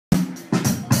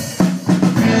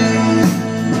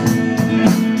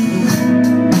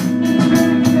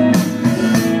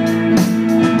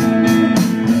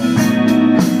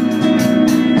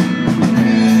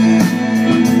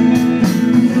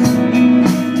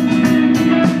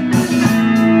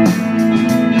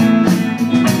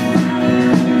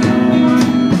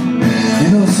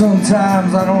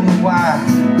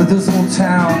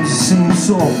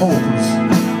so hopeless.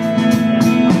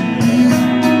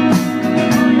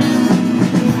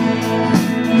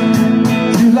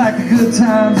 Seems like the good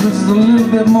times was a little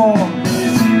bit more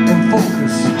in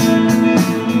focus.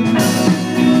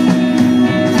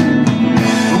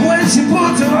 But when she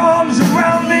puts her arms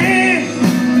around me,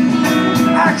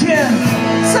 I can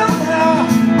somehow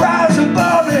rise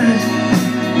above it.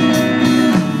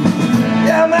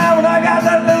 Yeah, man, when I got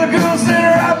that little girl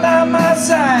standing right by my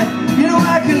side, you know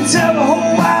I can tell the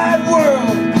whole wide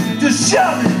world to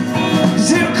shove it, 'cause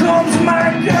here comes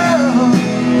my girl.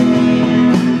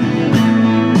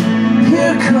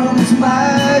 Here comes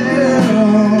my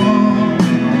girl.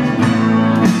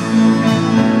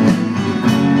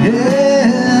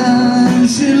 Yeah,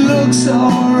 she looks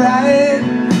alright.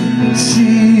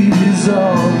 She's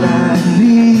all I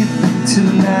need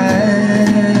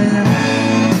tonight.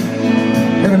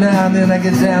 Every now and then I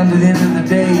get down to the end of the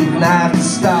day and I have to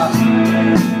stop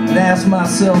and ask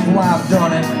myself why I've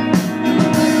done it.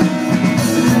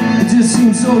 It just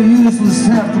seems so useless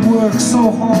to have to work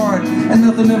so hard and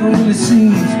nothing ever really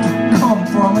seems to come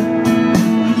from it.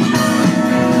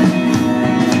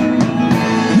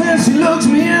 And then she looks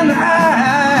me in the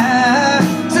eye,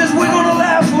 says we're gonna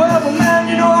last forever, man,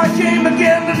 you know I can't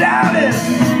begin to doubt it.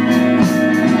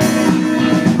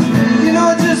 You know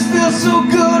it just feels so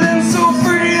good and so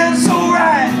free and so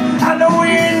right. I know we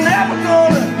ain't never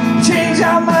gonna change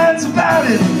our minds about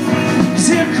it, 'cause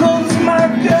here comes my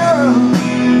girl.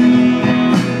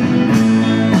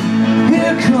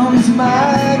 Here comes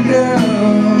my girl.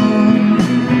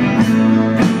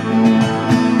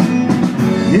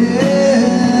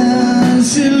 Yeah,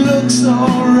 she looks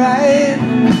alright.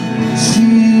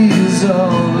 She's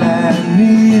all I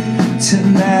need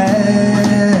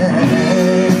tonight.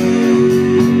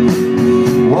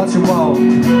 Watch your walk.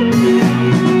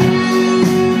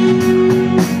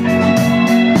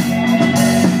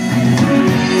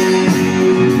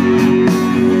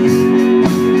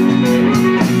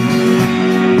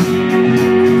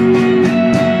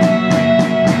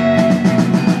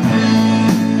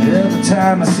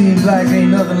 It seems like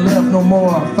ain't nothing left no more.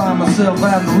 I find myself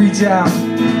having to reach out,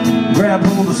 grab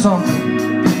hold of something.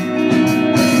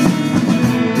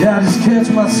 Yeah, I just catch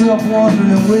myself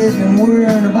wondering and waiting and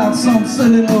worrying about some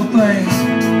silly little things.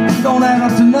 Don't add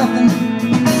up to nothing.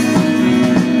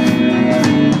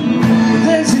 But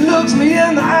then she looks me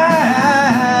in the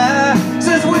eye.